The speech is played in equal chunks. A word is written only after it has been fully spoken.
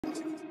Hi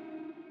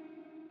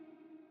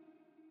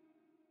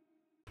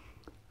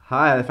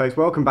there folks,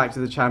 welcome back to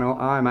the channel.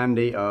 I'm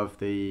Andy of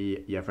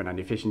the Yever and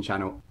Andy Fishing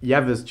channel.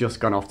 Yever's just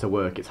gone off to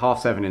work. It's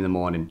 7:30 in the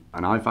morning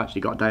and I've actually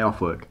got a day off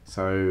work.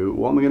 So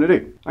what am I going to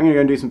do? I'm going to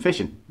go and do some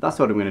fishing. That's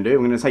what I'm going to do.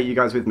 I'm going to take you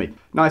guys with me.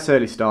 Nice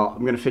early start.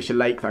 I'm going to fish a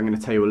lake that I'm going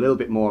to tell you a little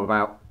bit more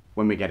about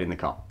when we get in the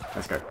car.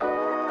 Let's go.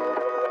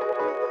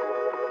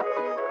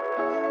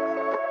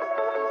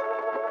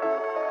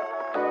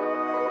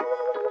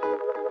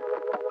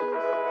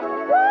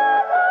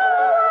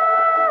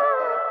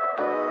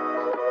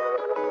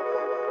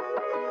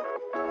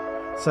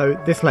 So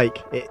this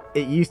lake,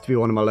 it used to be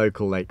one of my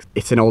local lakes.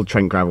 It's an old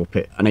Trent gravel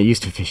pit and I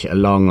used to fish it a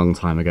long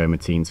time ago in my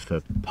teens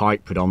for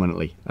pike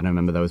predominantly. And I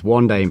remember there was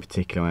one day in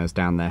particular when I was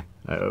down there,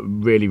 a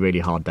really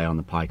hard day on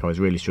the pike. I was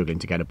really struggling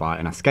to get a bite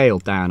and I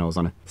scaled down. I was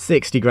on a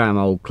 60-gram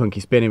old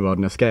clunky spinning rod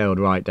and I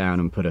scaled right down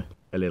and put a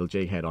little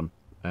jig head on.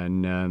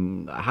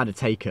 And I had to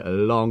take it a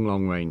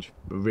long range,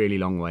 a really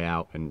long way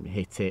out and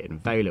hit it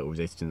and very little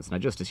resistance. And I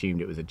just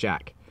assumed it was a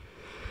jack.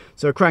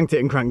 So I cranked it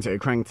and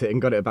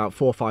got it about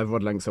 4 or 5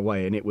 rod lengths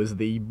away, and it was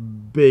the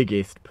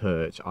biggest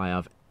perch I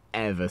have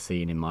ever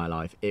seen in my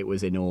life. It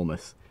was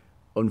enormous.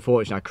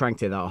 Unfortunately, I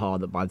cranked it that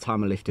hard that by the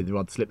time I lifted the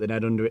rod, slipped the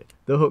net under it,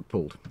 the hook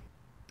pulled.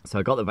 So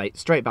I got the bait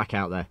straight back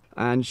out there,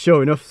 and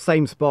sure enough,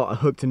 same spot, I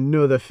hooked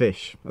another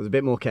fish. I was a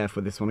bit more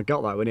careful with this one. I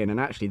got that one in, and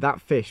actually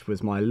that fish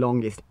was my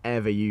longest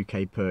ever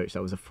UK perch.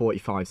 That was a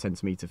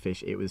 45cm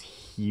fish. It was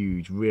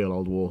huge, real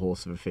old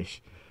warhorse of a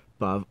fish.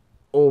 But I've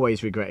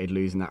always regretted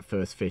losing that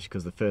first fish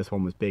because the first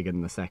one was bigger than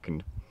the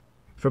second.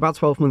 For about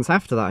 12 months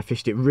after that, I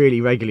fished it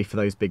really regularly for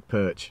those big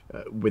perch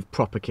with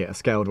proper kit. I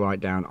scaled right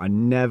down. I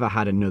never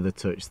had another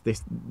touch.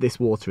 This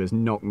water has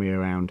knocked me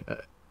around.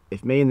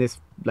 If me and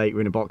this lake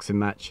were in a boxing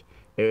match,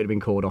 it would have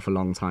been called off a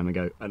long time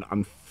ago, and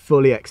I'm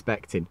fully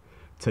expecting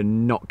to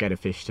not get a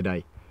fish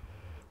today.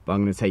 But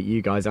I'm going to take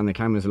you guys and the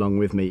cameras along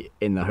with me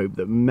in the hope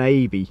that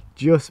maybe,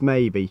 just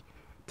maybe,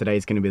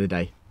 today's going to be the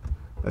day.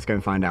 Let's go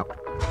and find out.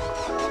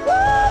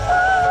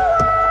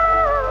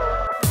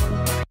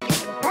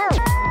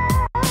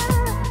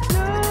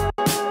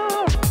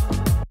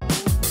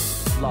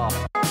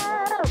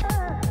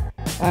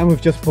 And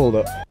we've just pulled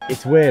up.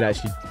 It's weird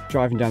actually,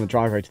 driving down the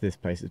driveway to this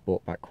place has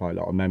brought back quite a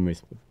lot of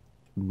memories,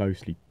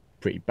 mostly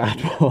pretty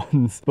bad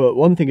ones. But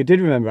one thing I did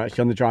remember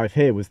actually on the drive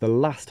here was the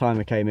last time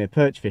I came here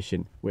perch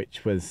fishing,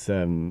 which was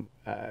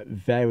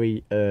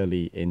very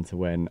early into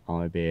when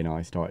IB and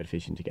I started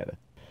fishing together.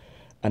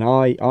 And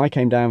I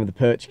came down with the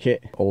perch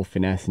kit, all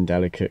finesse and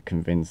delicate,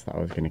 convinced that I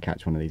was going to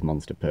catch one of these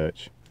monster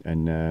perch.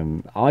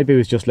 And IB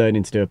was just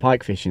learning to do a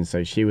pike fishing,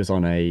 so she was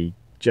on a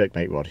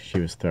jerkbait rod. She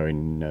was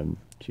throwing a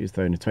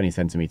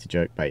 20cm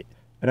jerkbait,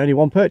 and only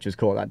one perch was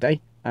caught that day,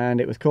 and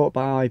it was caught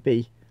by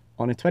IB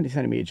on a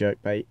 20cm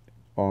jerkbait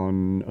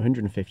on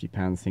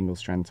 150-pound single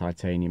strand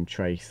titanium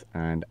trace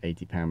and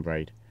 80-pound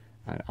braid,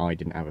 and I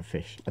didn't have a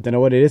fish. I don't know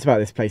what it is about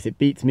this place, it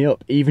beats me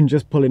up. Even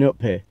just pulling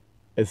up here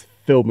has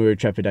filled me with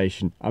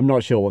trepidation. I'm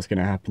not sure what's going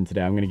to happen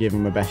today. I'm going to give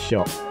him my best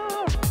shot.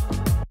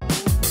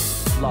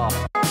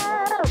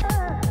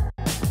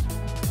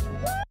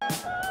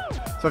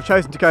 So I've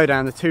chosen to go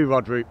down the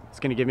 2-rod route. It's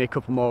going to give me a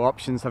couple more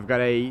options. I've got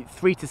a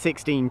 3 to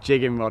 16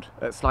 jigging rod,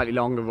 a slightly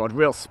longer rod,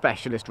 real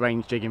specialist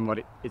range jigging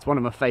rod. It's one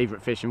of my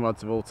favourite fishing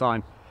rods of all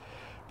time.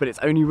 But it's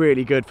only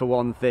really good for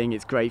one thing.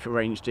 It's great for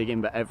range jigging,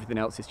 but everything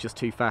else is just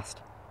too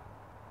fast.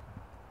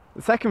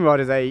 The second rod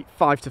is a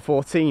 5 to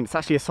 14. It's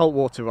actually a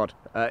saltwater rod.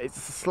 It's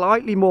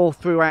slightly more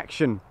through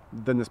action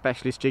than the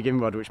specialist jigging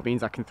rod, which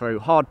means I can throw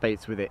hard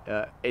baits with it.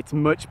 It's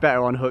much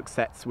better on hook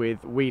sets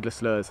with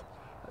weedless lures.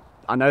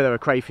 I know there are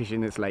crayfish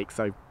in this lake,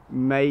 so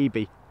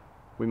maybe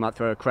we might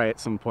throw a cray at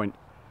some point.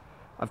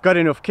 I've got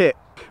enough kit.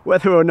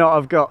 Whether or not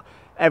I've got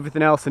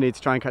everything else I need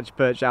to try and catch a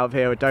perch out of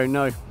here, I don't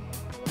know.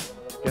 Guess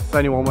there's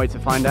only one way to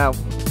find out.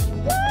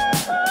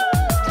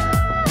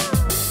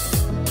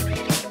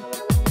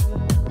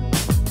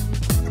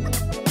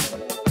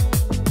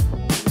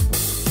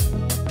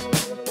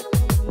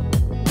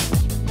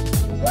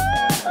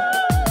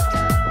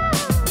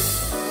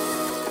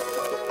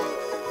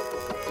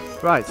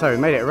 Right, so we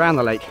made it around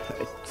the lake.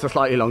 It's a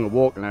slightly longer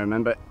walk than I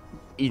remember.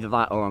 Either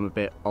that or I'm a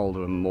bit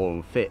older and more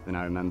unfit than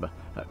I remember.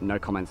 No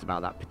comments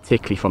about that,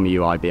 particularly from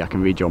you, IB. I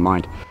can read your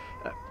mind.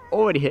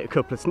 Already hit a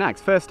couple of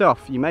snags. First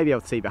off, you may be able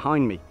to see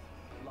behind me,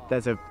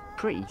 there's a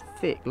pretty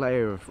thick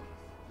layer of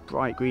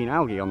bright green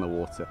algae on the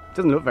water. It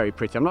doesn't look very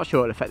pretty. I'm not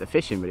sure it'll affect the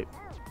fishing, but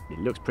it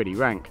looks pretty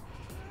rank.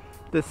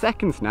 The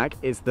second snag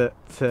is that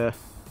the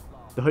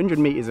 100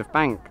 metres of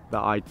bank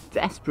that I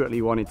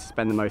desperately wanted to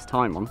spend the most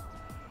time on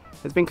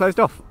has been closed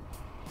off.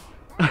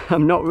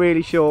 I'm not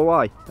really sure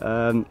why.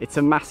 It's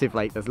a massive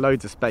lake, there's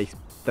loads of space.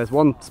 There's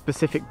one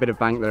specific bit of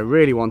bank that I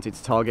really wanted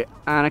to target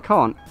and I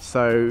can't,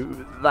 so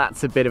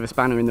that's a bit of a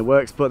spanner in the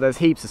works, but there's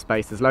heaps of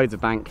space, there's loads of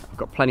bank, I've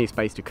got plenty of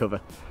space to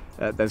cover.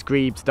 There's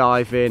grebes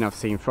diving, I've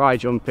seen fry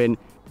jumping.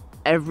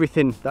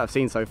 Everything that I've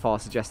seen so far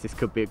suggests this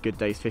could be a good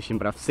day's fishing,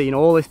 but I've seen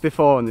all this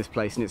before in this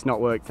place and it's not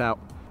worked out.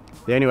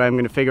 The only way I'm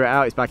going to figure it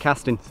out is by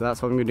casting, so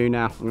that's what I'm going to do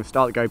now. I'm going to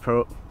start the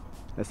GoPro up,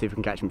 let's see if we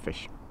can catch some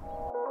fish.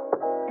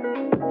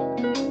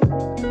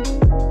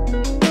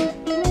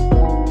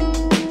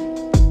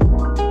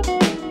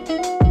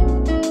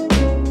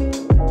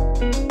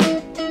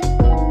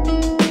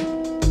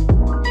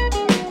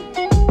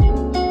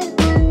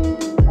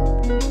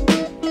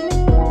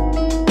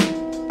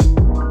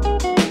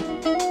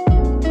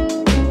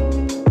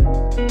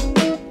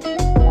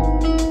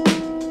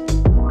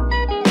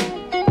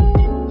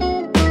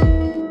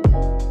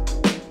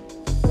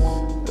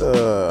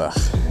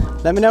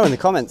 Let me know in the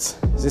comments.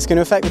 Is this going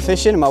to affect the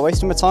fishing? Am I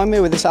wasting my time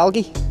here with this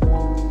algae?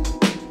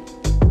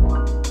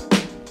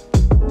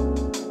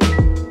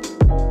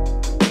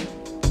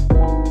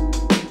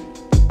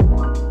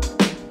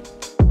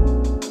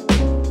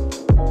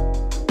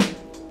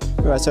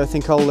 Right, so I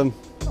think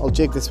I'll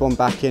jig this one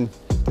back in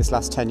this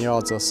last 10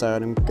 yards or so,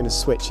 and I'm going to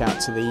switch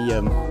out to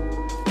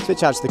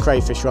the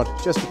crayfish rod,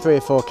 just for 3 or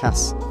 4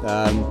 casts,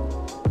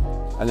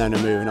 and then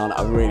I'm moving on.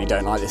 I really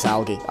don't like this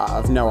algae.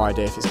 I've no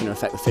idea if it's going to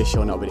affect the fish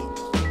or not, but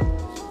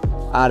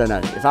I don't know.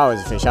 If I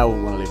was a fish, I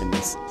wouldn't want to live in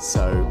this.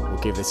 So we'll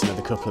give this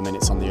another couple of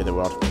minutes on the other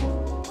rod,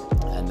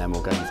 and then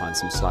we'll go and find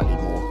some slightly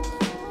more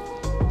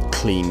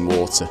clean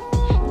water.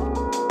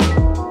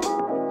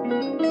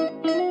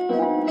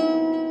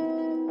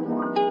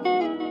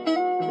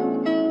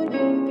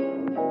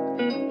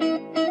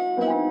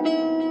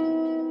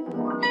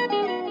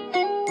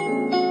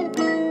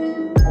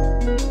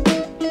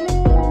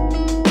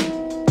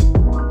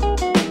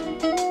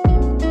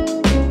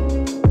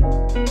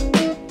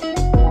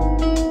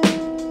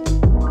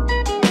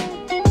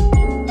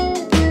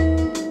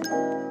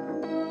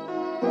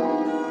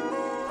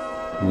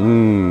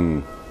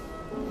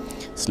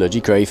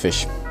 Sludgy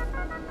crayfish.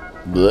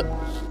 Blech.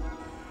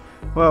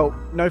 Well,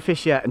 no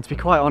fish yet, and to be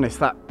quite honest,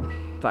 that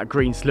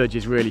green sludge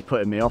is really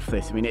putting me off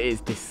this. I mean, it is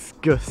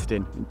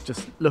disgusting.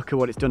 Just look at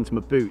what it's done to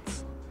my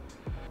boots.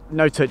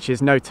 No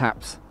touches, no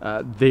taps,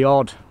 the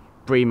odd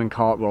bream and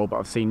carp roll, but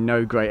I've seen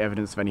no great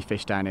evidence of any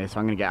fish down here, so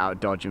I'm going to get out of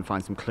Dodge and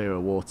find some clearer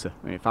water.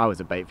 I mean, if I was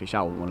a bait fish,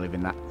 I wouldn't want to live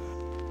in that.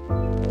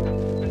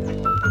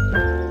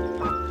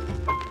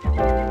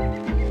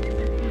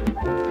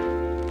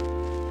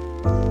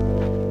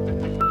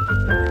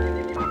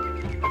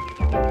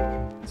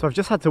 So I've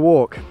just had to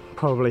walk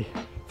probably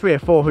 300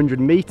 or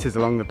 400 metres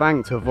along the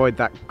bank to avoid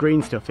that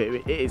green stuff.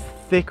 It is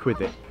thick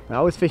with it.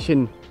 Now, I was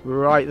fishing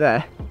right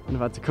there, and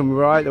I've had to come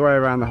right the way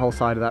around the whole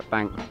side of that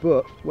bank,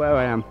 but where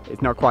I am,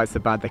 it's not quite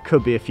so bad. There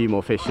could be a few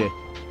more fish here.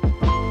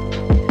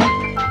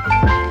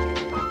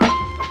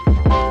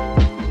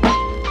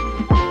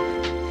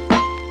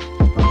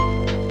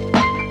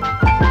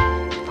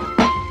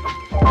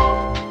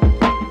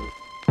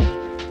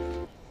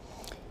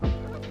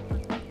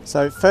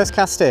 So first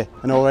cast here,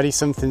 and already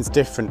something's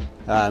different.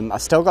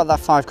 I've still got that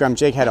 5 gram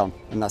jig head on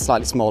and that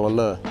slightly smaller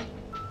lure.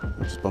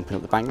 I'm just bumping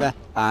up the bank there.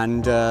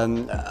 And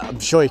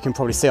I'm sure you can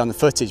probably see on the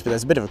footage, but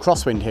there's a bit of a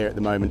crosswind here at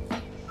the moment.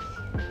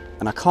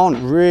 And I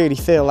can't really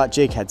feel that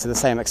jig head to the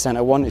same extent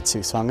I wanted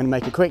to, so I'm going to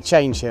make a quick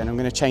change here, and I'm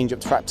going to change up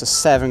to perhaps a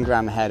 7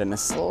 gram head and a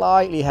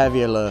slightly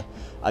heavier lure.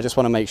 I just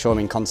want to make sure I'm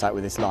in contact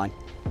with this line,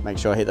 make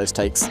sure I hit those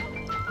takes.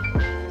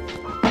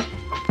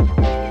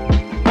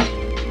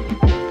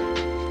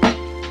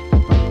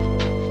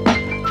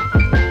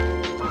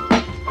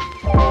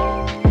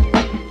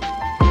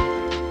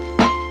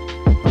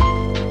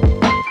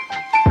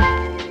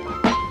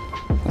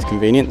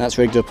 Convenient, that's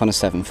rigged up on a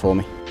 7 for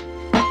me.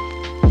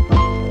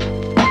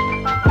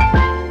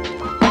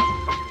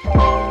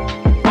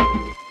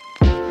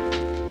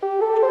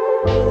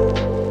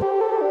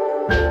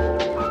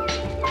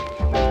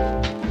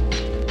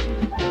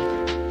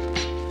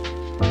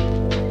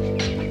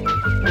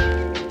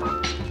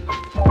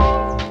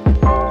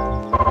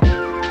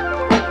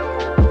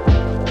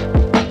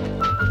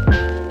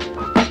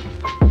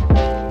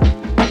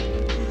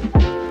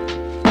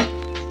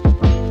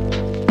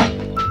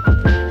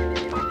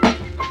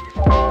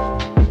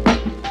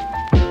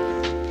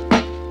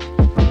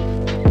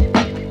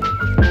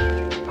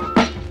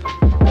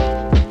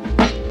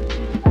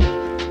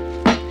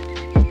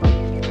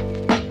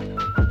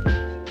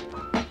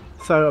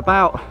 So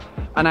about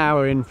an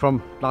hour in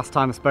from last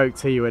time I spoke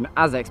to you, and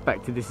as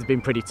expected, this has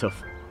been pretty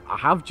tough. I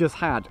have just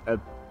had a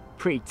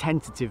pretty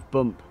tentative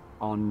bump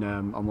on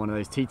one of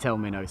those T-tail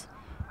minnows.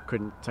 I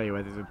couldn't tell you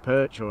whether it was a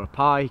perch or a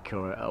pike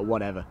or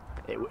whatever.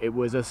 It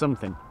was a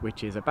something,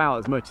 which is about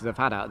as much as I've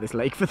had out of this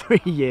lake for 3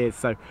 years,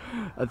 so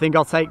I think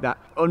I'll take that.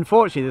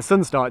 Unfortunately, the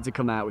sun started to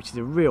come out, which is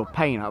a real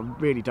pain. I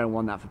really don't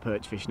want that for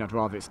perch fishing. I'd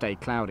rather it stay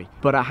cloudy.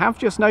 But I have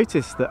just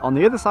noticed that on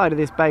the other side of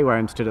this bay where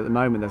I'm stood at the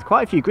moment, there's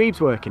quite a few grebes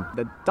working.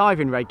 They're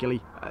diving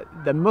regularly.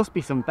 There must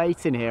be some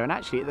bait in here, and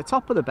actually at the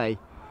top of the bay,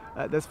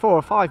 there's 4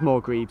 or 5 more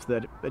grebes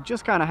that are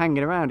just kind of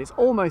hanging around. It's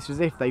almost as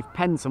if they've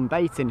penned some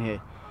bait in here.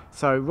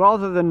 So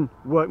rather than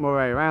work my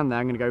way around there,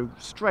 I'm going to go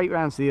straight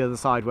round to the other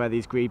side where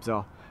these grebes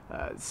are.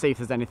 See if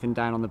there's anything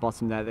down on the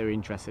bottom there they're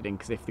interested in,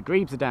 because if the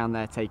grebes are down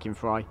there taking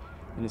fry,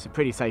 then it's a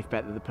pretty safe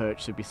bet that the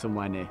perch should be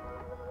somewhere near.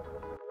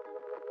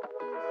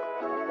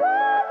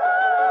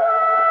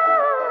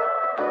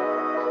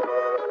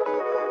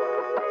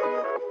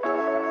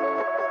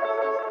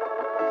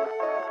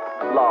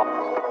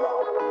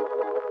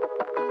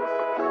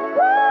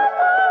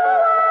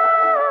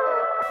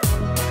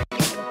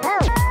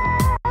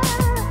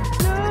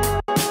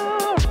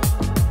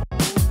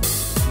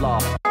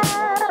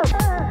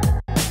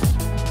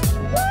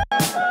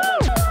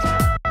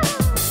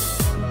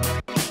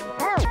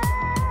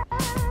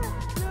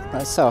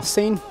 So I've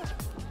seen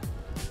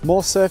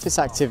more surface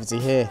activity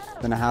here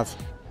than I have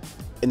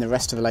in the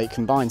rest of the lake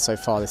combined so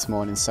far this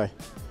morning, so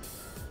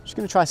just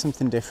going to try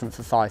something different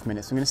for 5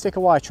 minutes. I'm going to stick a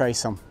wire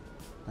trace on.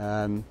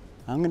 I'm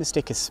going to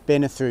stick a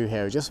spinner through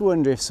here. I just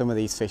wonder if some of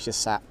these fish are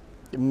sat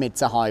mid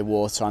to high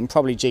water. I'm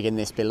probably jigging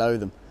this below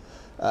them.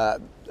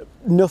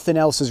 Nothing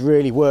else has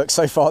really worked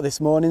so far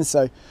this morning,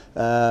 so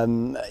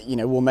you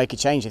know, we'll make a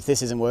change. If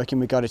this isn't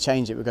working, we've got to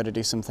change it. We've got to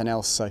do something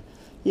else. So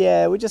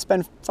yeah, we'll just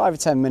spend 5 or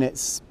 10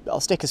 minutes. I'll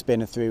stick a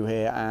spinner through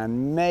here,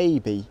 and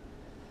maybe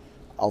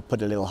I'll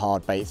put a little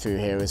hard bait through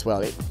here as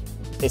well.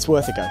 It's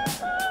worth a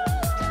go.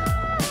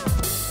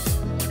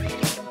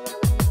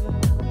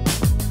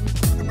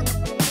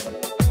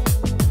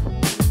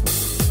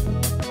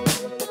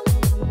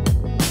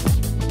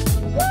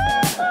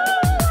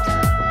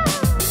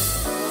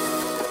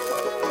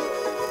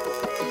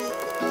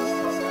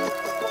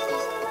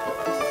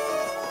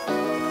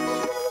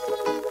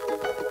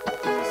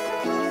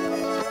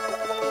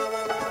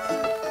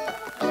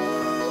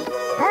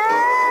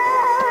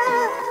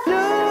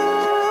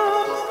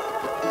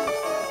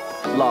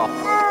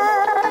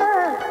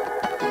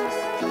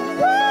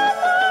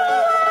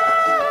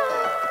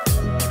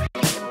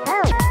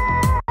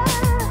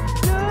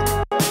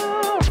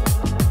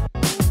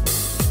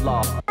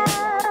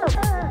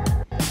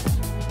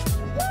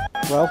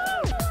 Well,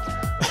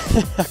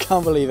 I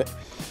can't believe it.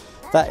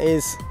 That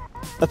is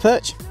a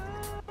perch.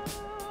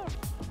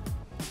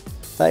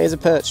 That is a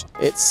perch.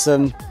 It's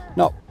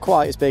not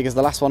quite as big as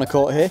the last one I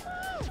caught here,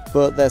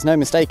 but there's no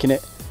mistaking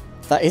it.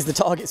 That is the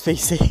target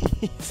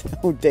species.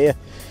 Oh dear.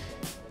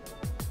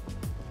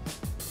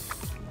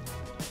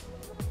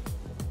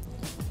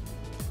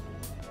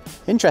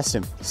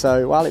 Interesting.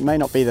 So while it may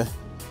not be the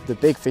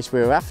big fish we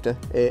were after,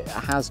 it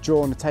has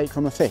drawn a take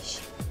from a fish.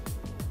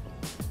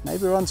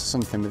 Maybe we're onto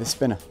something with this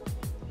spinner.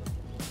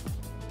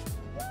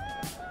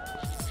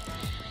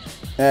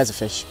 There's a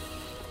fish.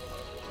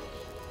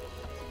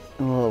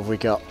 What have we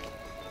got?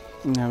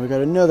 Now we've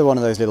got another one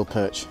of those little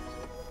perch.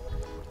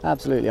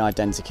 Absolutely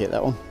identical,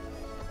 that one.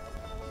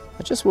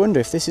 I just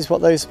wonder if this is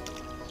what those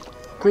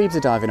grebes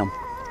are diving on.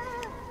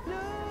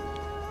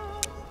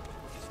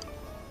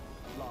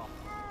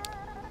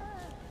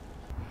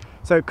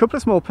 So a couple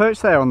of small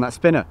perch there on that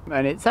spinner,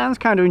 and it sounds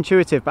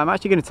counterintuitive, but I'm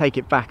actually going to take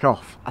it back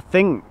off. I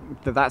think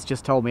that that's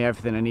just told me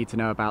everything I need to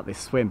know about this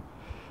swim.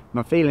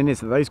 My feeling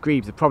is that those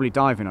grebes are probably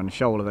diving on a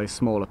shoal of those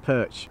smaller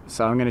perch.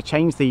 So I'm going to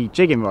change the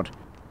jigging rod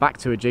back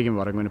to a jigging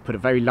rod. I'm going to put a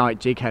very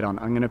light jig head on.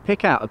 I'm going to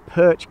pick out a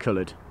perch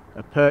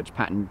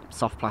pattern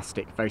soft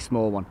plastic, very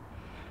small one.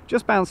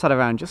 Just bounce that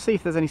around, just see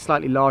if there's any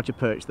slightly larger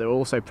perch that are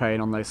also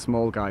preying on those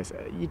small guys.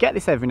 You get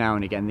this every now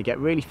and again. They get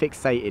really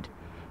fixated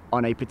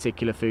on a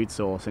particular food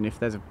source, and if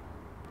there's a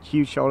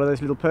huge shoal of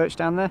those little perch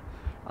down there,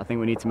 I think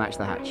we need to match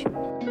the hatch.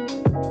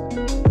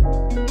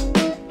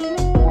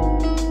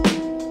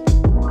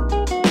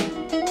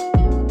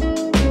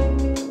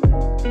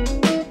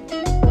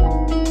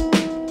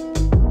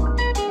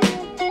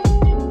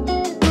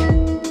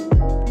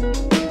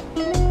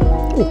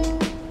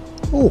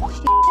 Oh,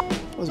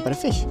 that was a better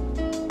fish.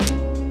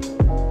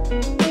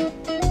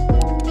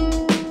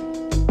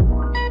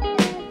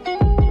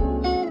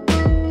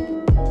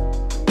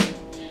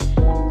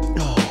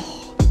 Oh,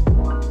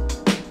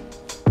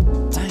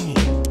 dang it.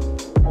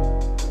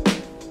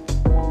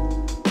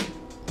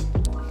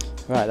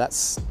 Right,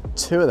 that's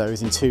 2 of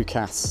those in 2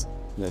 casts.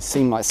 They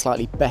seem like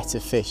slightly better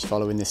fish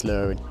following this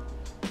luring.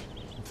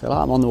 I feel like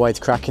I'm on the way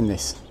to cracking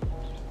this.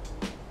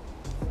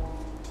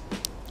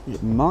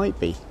 It might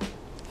be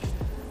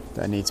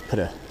that I need to put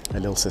a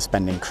little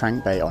suspending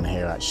crankbait on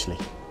here actually.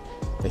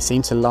 They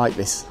seem to like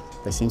this.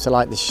 They seem to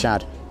like this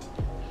shad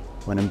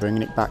when I'm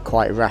bringing it back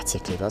quite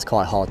erratically. That's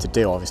quite hard to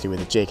do obviously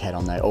with a jig head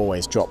on there, it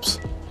always drops.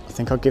 I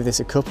think I'll give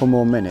this a couple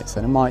more minutes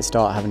and I might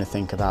start having to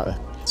think about a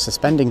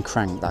suspending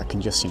crank that I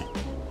can just, you know,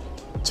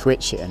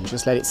 twitch it and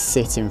just let it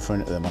sit in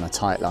front of them on a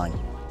tight line.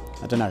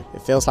 I don't know,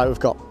 it feels like we've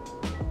got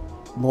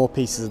more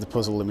pieces of the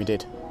puzzle than we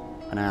did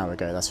an hour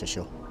ago, that's for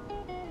sure.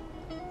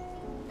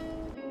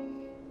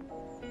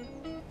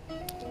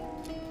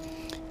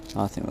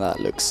 I think that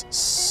looks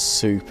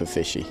super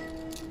fishy.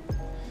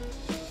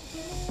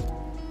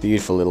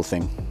 Beautiful little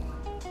thing.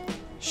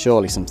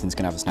 Surely something's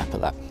going to have a snap at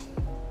that.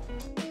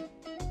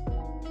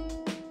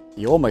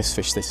 You almost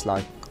fish this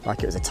like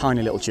it was a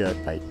tiny little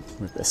jerkbait.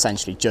 We're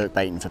essentially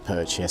jerkbaiting for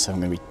perch here, so I'm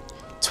going to be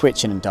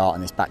twitching and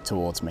darting this back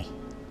towards me.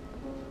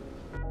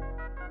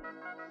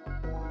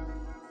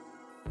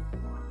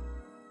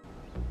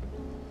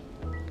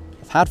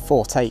 I've had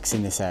 4 takes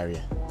in this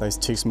area. Those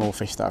 2 small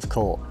fish that I've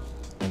caught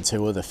and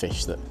 2 other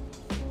fish that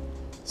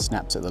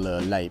snapped at the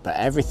lure late, but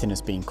everything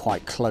has been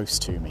quite close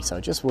to me, so I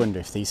just wonder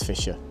if these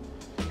fish are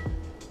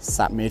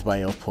sat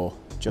midway up or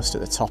just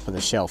at the top of the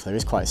shelf. There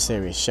is quite a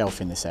serious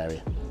shelf in this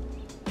area.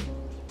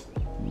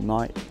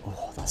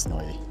 Oh, that's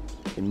noisy.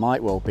 It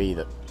might well be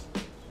that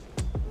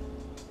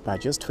by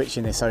just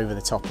twitching this over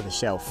the top of the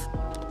shelf,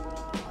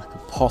 I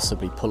could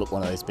possibly pull up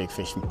one of those big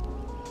fish and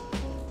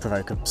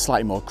provoke a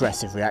slightly more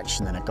aggressive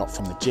reaction than I got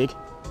from the jig.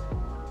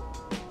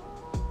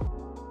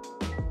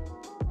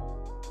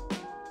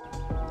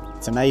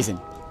 It's amazing.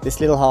 This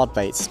little hard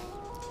bait's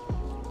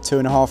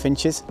 2.5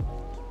 inches,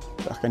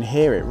 I can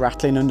hear it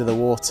rattling under the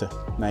water,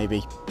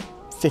 maybe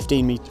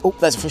 15 meters. Oh,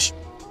 there's a fish.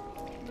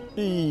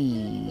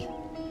 Eee.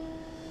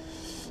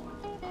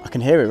 I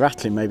can hear it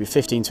rattling maybe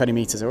 15-20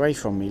 meters away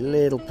from me.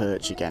 Little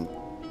perch again.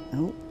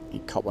 Oh, you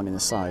caught one in the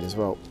side as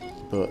well,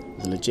 but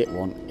the legit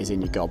one is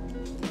in your gob.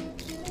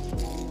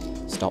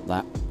 Stop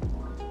that.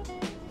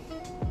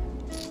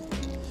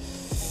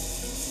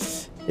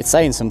 It's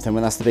saying something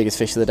when that's the biggest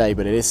fish of the day,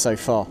 but it is so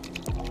far.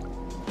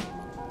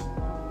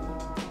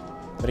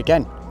 But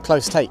again,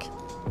 close take.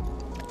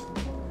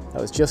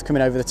 That was just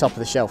coming over the top of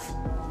the shelf.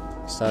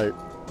 So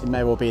it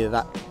may well be that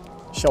that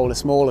shoal of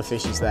smaller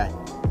fish is there.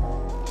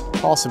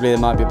 Possibly there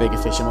might be a bigger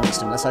fish amongst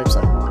them, let's hope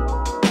so.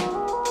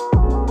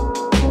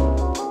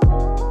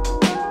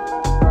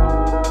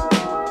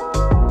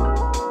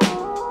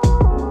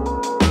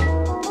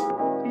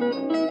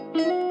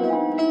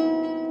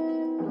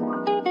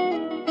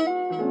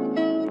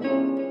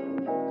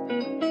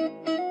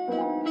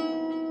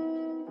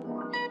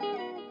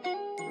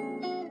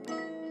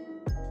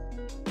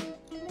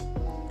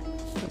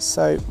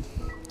 So,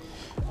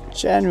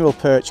 general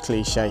perch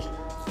cliche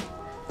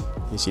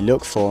is you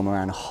look for them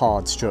around a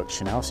hard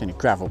structure. Now, obviously in a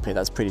gravel pit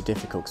that's pretty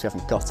difficult because we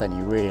haven't got any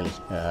really.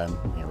 We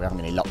haven't got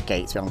any lock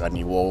gates, we haven't got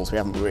any walls, we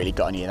haven't really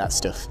got any of that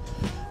stuff.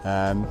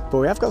 But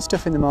we have got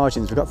stuff in the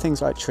margins. We've got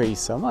things like trees,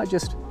 so I might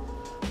just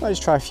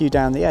try a few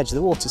down the edge.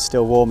 The water's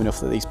still warm enough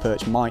that these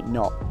perch might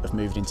not have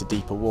moved into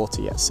deeper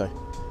water yet, so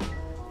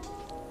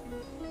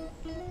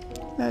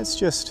let's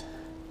just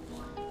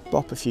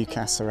bop a few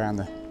casts around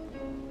the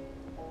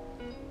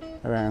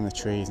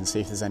trees and see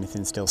if there's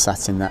anything still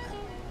sat in that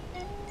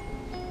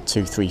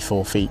 2, 3,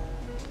 4 feet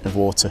of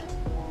water.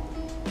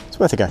 It's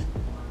worth a go.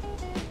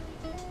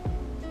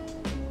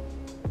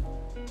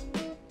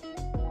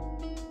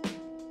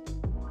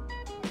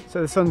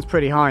 So the sun's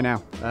pretty high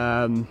now.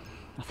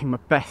 I think my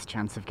best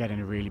chance of getting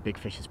a really big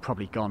fish is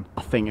probably gone.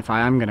 I think if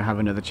I am going to have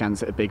another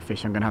chance at a big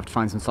fish, I'm going to have to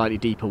find some slightly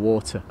deeper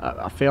water.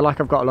 I feel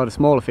like I've got a lot of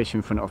smaller fish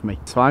in front of me,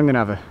 so I'm going to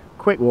have a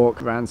quick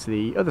walk around to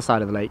the other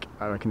side of the lake.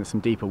 I reckon there's some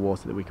deeper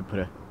water that we can put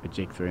a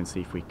jig through and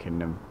see if we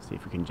can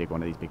jig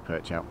one of these big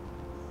perch out.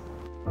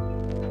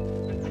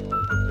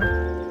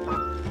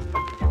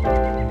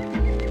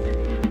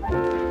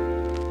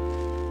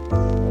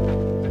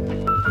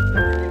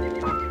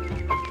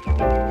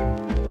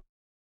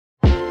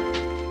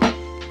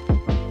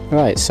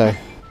 Right, so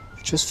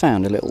just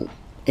found a little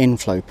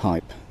inflow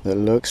pipe that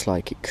looks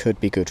like it could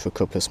be good for a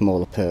couple of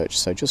smaller perch.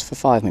 So just for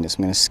 5 minutes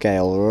I'm going to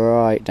scale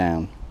right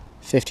down.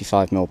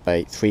 55mm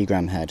bait, 3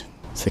 gram head.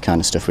 It's the kind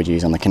of stuff we'd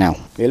use on the canal.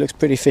 It looks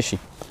pretty fishy.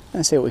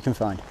 Let's see what we can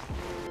find.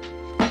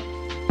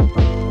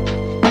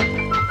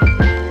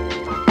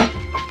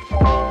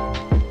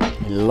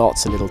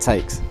 Lots of little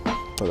takes,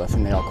 but I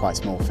think they are quite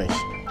small fish.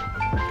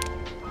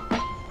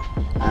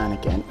 And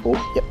again,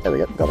 oh, yep, there we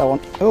go, got that one.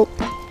 Oh.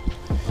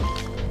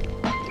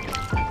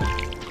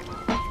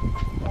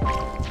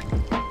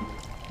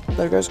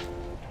 There it goes.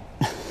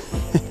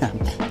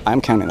 I'm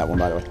counting that one,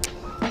 by the way.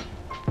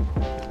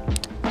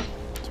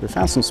 So we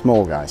found some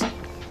small guys.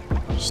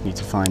 Just need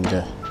to find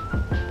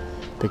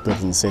big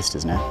brothers and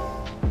sisters now.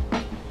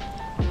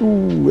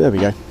 Ooh, there we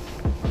go.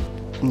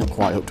 Not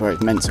quite hooked where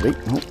it's meant to be.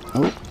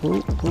 Oh.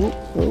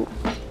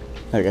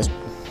 There it goes.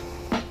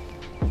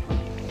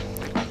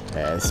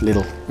 Yeah, this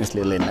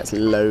little inlet's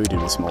loaded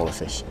with smaller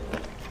fish.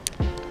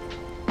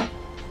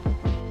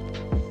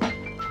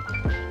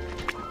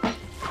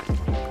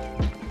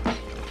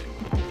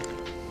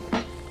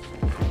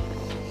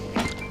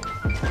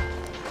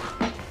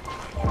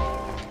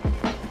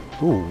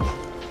 Ooh,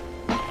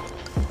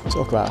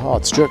 talk about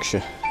hard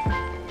structure.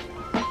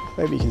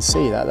 Maybe you can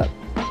see that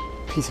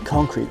piece of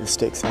concrete that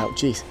sticks out.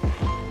 Geez,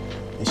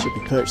 they should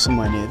be perched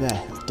somewhere near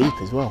there. It's deep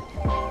as well.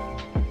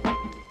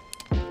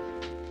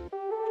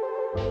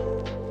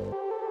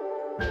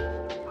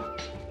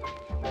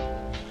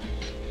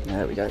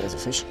 There we go, there's a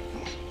fish.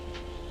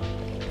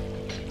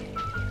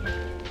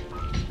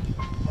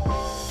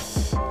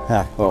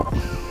 Well,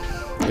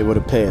 it would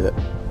appear that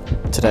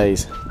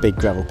today's big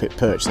gravel pit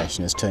perch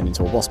session has turned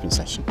into a wasping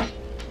session.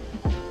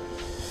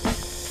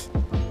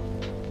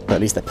 But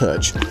at least they're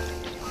perch.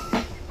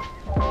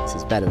 This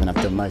is better than I've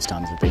done most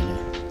times we've been here.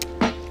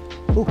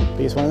 Ooh,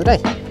 biggest one of the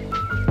day.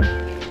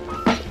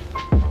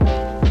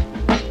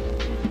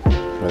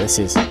 Well, this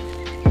is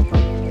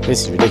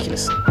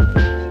ridiculous.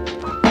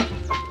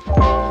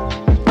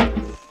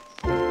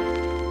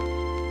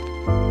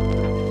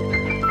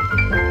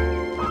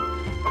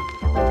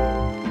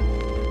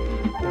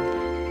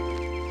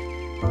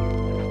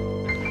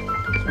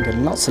 I'm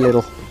getting lots of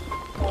little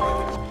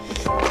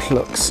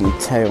plucks and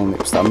tail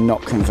nips that I'm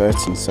not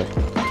converting, so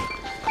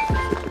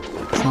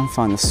try and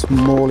find the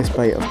smallest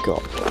bait I've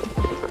got.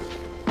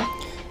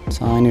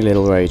 Tiny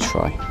little ray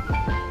try.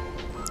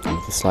 And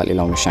with a slightly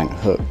longer shank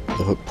hook,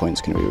 the hook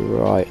point's going to be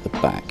right at the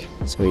back,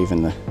 so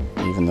even the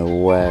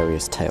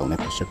wariest tail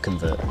nip should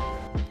convert.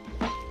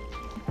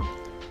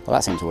 Well,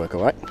 that seemed to work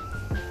all right.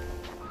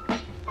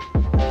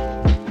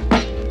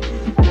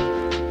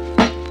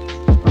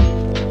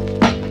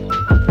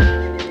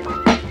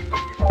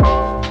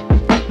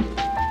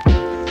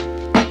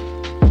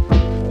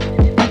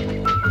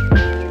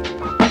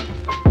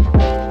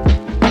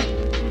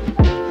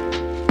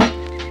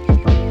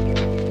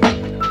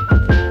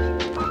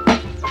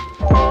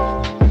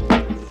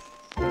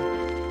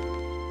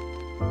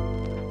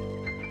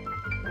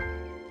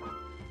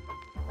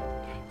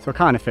 So I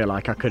kind of feel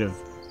like I could have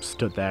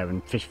stood there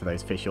and fished for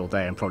those fish all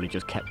day and probably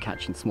just kept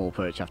catching small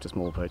perch after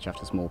small perch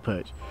after small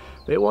perch.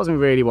 But it wasn't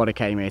really what I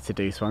came here to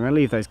do, so I'm going to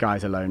leave those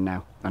guys alone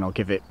now, and I'll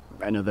give it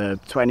another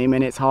 20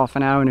 minutes, half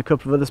an hour in a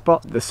couple of other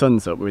spots. The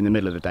sun's up, we're in the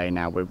middle of the day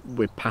now,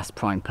 we're past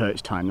prime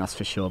perch time, that's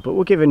for sure, but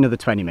we'll give it another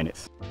 20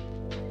 minutes.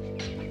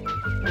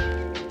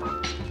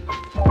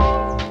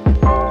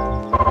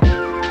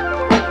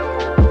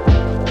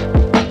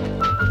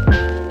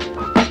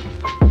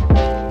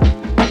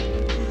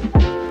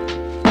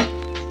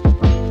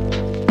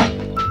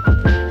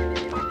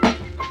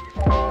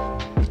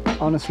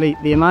 Honestly,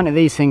 the amount of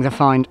these things I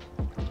find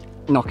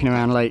knocking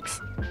around lakes,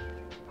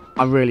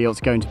 I really ought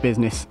to go into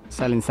business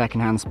selling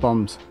second-hand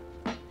spoms.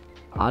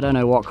 I don't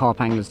know what carp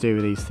anglers do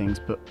with these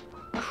things, but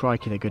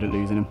crikey, they're good at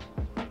losing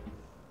them.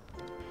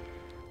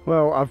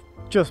 Well, I've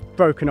just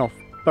broken off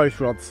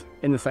both rods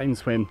in the same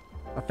swim,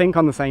 I think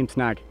on the same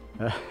snag,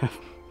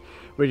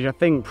 which I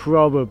think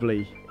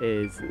probably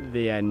is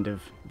the end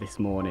of this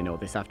morning, or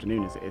this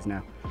afternoon as it is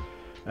now.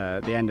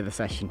 The end of the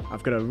session.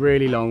 I've got a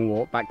really long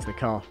walk back to the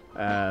car.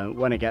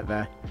 When I get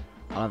there,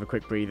 I'll have a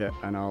quick breather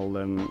and I'll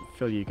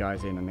fill you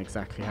guys in on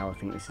exactly how I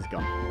think this has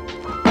gone.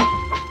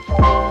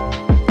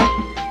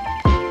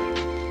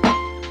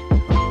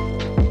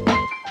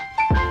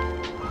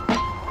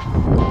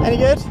 Any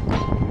good?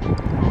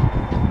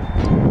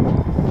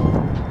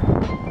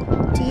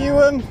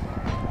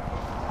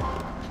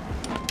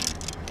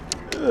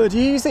 Do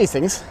you use these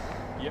things?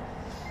 Yep.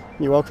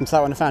 You're welcome to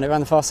that one. I found it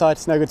around the far side.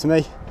 It's no good to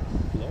me.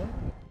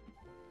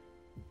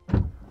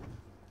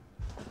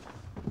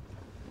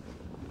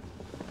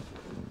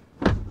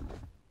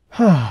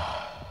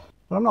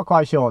 Well, I'm not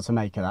quite sure what to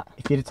make of that.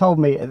 If you'd have told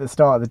me at the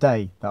start of the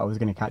day that I was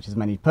going to catch as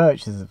many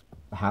perch as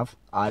I have,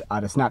 I'd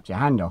have snapped your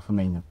hand off. I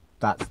mean,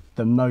 that's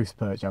the most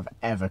perch I've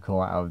ever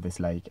caught out of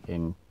this lake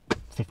in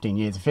 15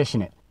 years of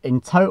fishing it.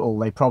 In total,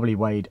 they probably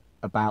weighed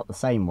about the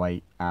same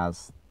weight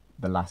as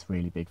the last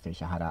really big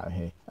fish I had out of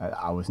here.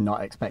 I was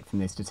not expecting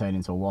this to turn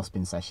into a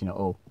wasping session at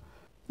all.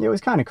 It was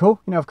kind of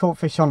cool. You know, I've caught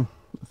fish on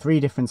 3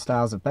 different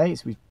styles of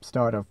baits. We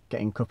started off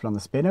getting a couple on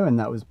the spinner, and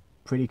that was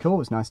pretty cool. It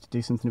was nice to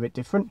do something a bit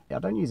different. I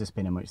don't use a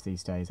spinner much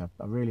these days. I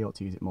really ought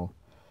to use it more.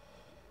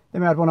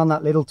 Then we had one on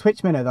that little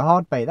twitch minnow, the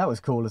hard bait. That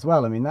was cool as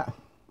well. I mean,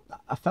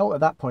 I felt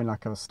at that point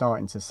like I was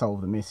starting to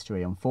solve the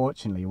mystery.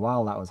 Unfortunately,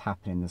 while that was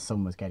happening, the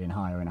sun was getting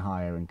higher and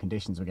higher and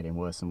conditions were getting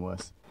worse and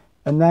worse.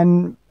 And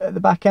then at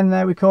the back end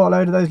there, we caught a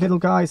load of those little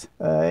guys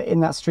in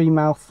that stream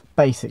mouth.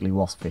 Basically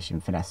wasp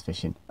fishing, finesse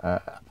fishing. I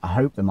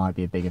hope there might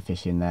be a bigger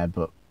fish in there,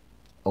 but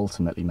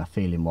ultimately my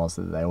feeling was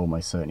that there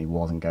almost certainly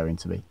wasn't going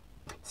to be.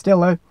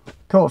 Still though,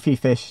 caught a few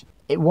fish.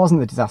 It wasn't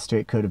the disaster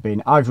it could have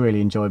been. I've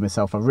really enjoyed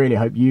myself. I really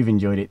hope you've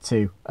enjoyed it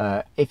too.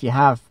 If you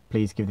have,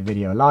 please give the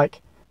video a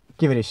like,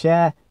 give it a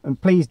share, and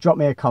please drop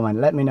me a comment.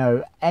 Let me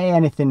know A,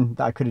 anything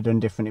that I could have done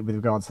differently with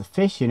regards to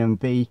fishing, and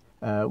B,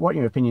 what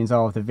your opinions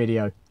are of the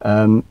video.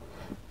 There's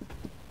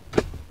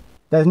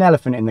an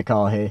elephant in the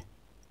car here,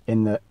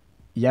 in that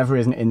Yeva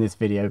isn't in this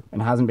video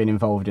and hasn't been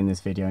involved in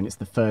this video, and it's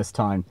the first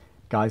time.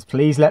 Guys,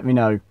 please let me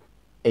know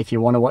if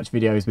you want to watch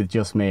videos with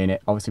just me in it.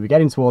 Obviously we're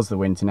getting towards the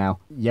winter now.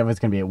 Yeva's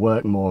going to be at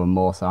work more and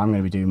more, so I'm going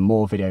to be doing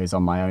more videos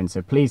on my own.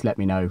 So please let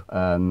me know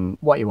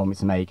what you want me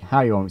to make, how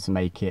you want me to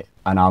make it,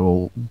 and I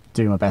will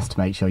do my best to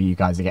make sure you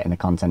guys are getting the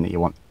content that you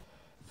want.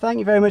 Thank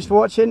you very much for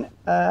watching,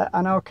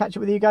 and I'll catch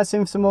up with you guys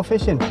soon for some more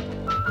fishing.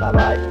 Bye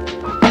bye.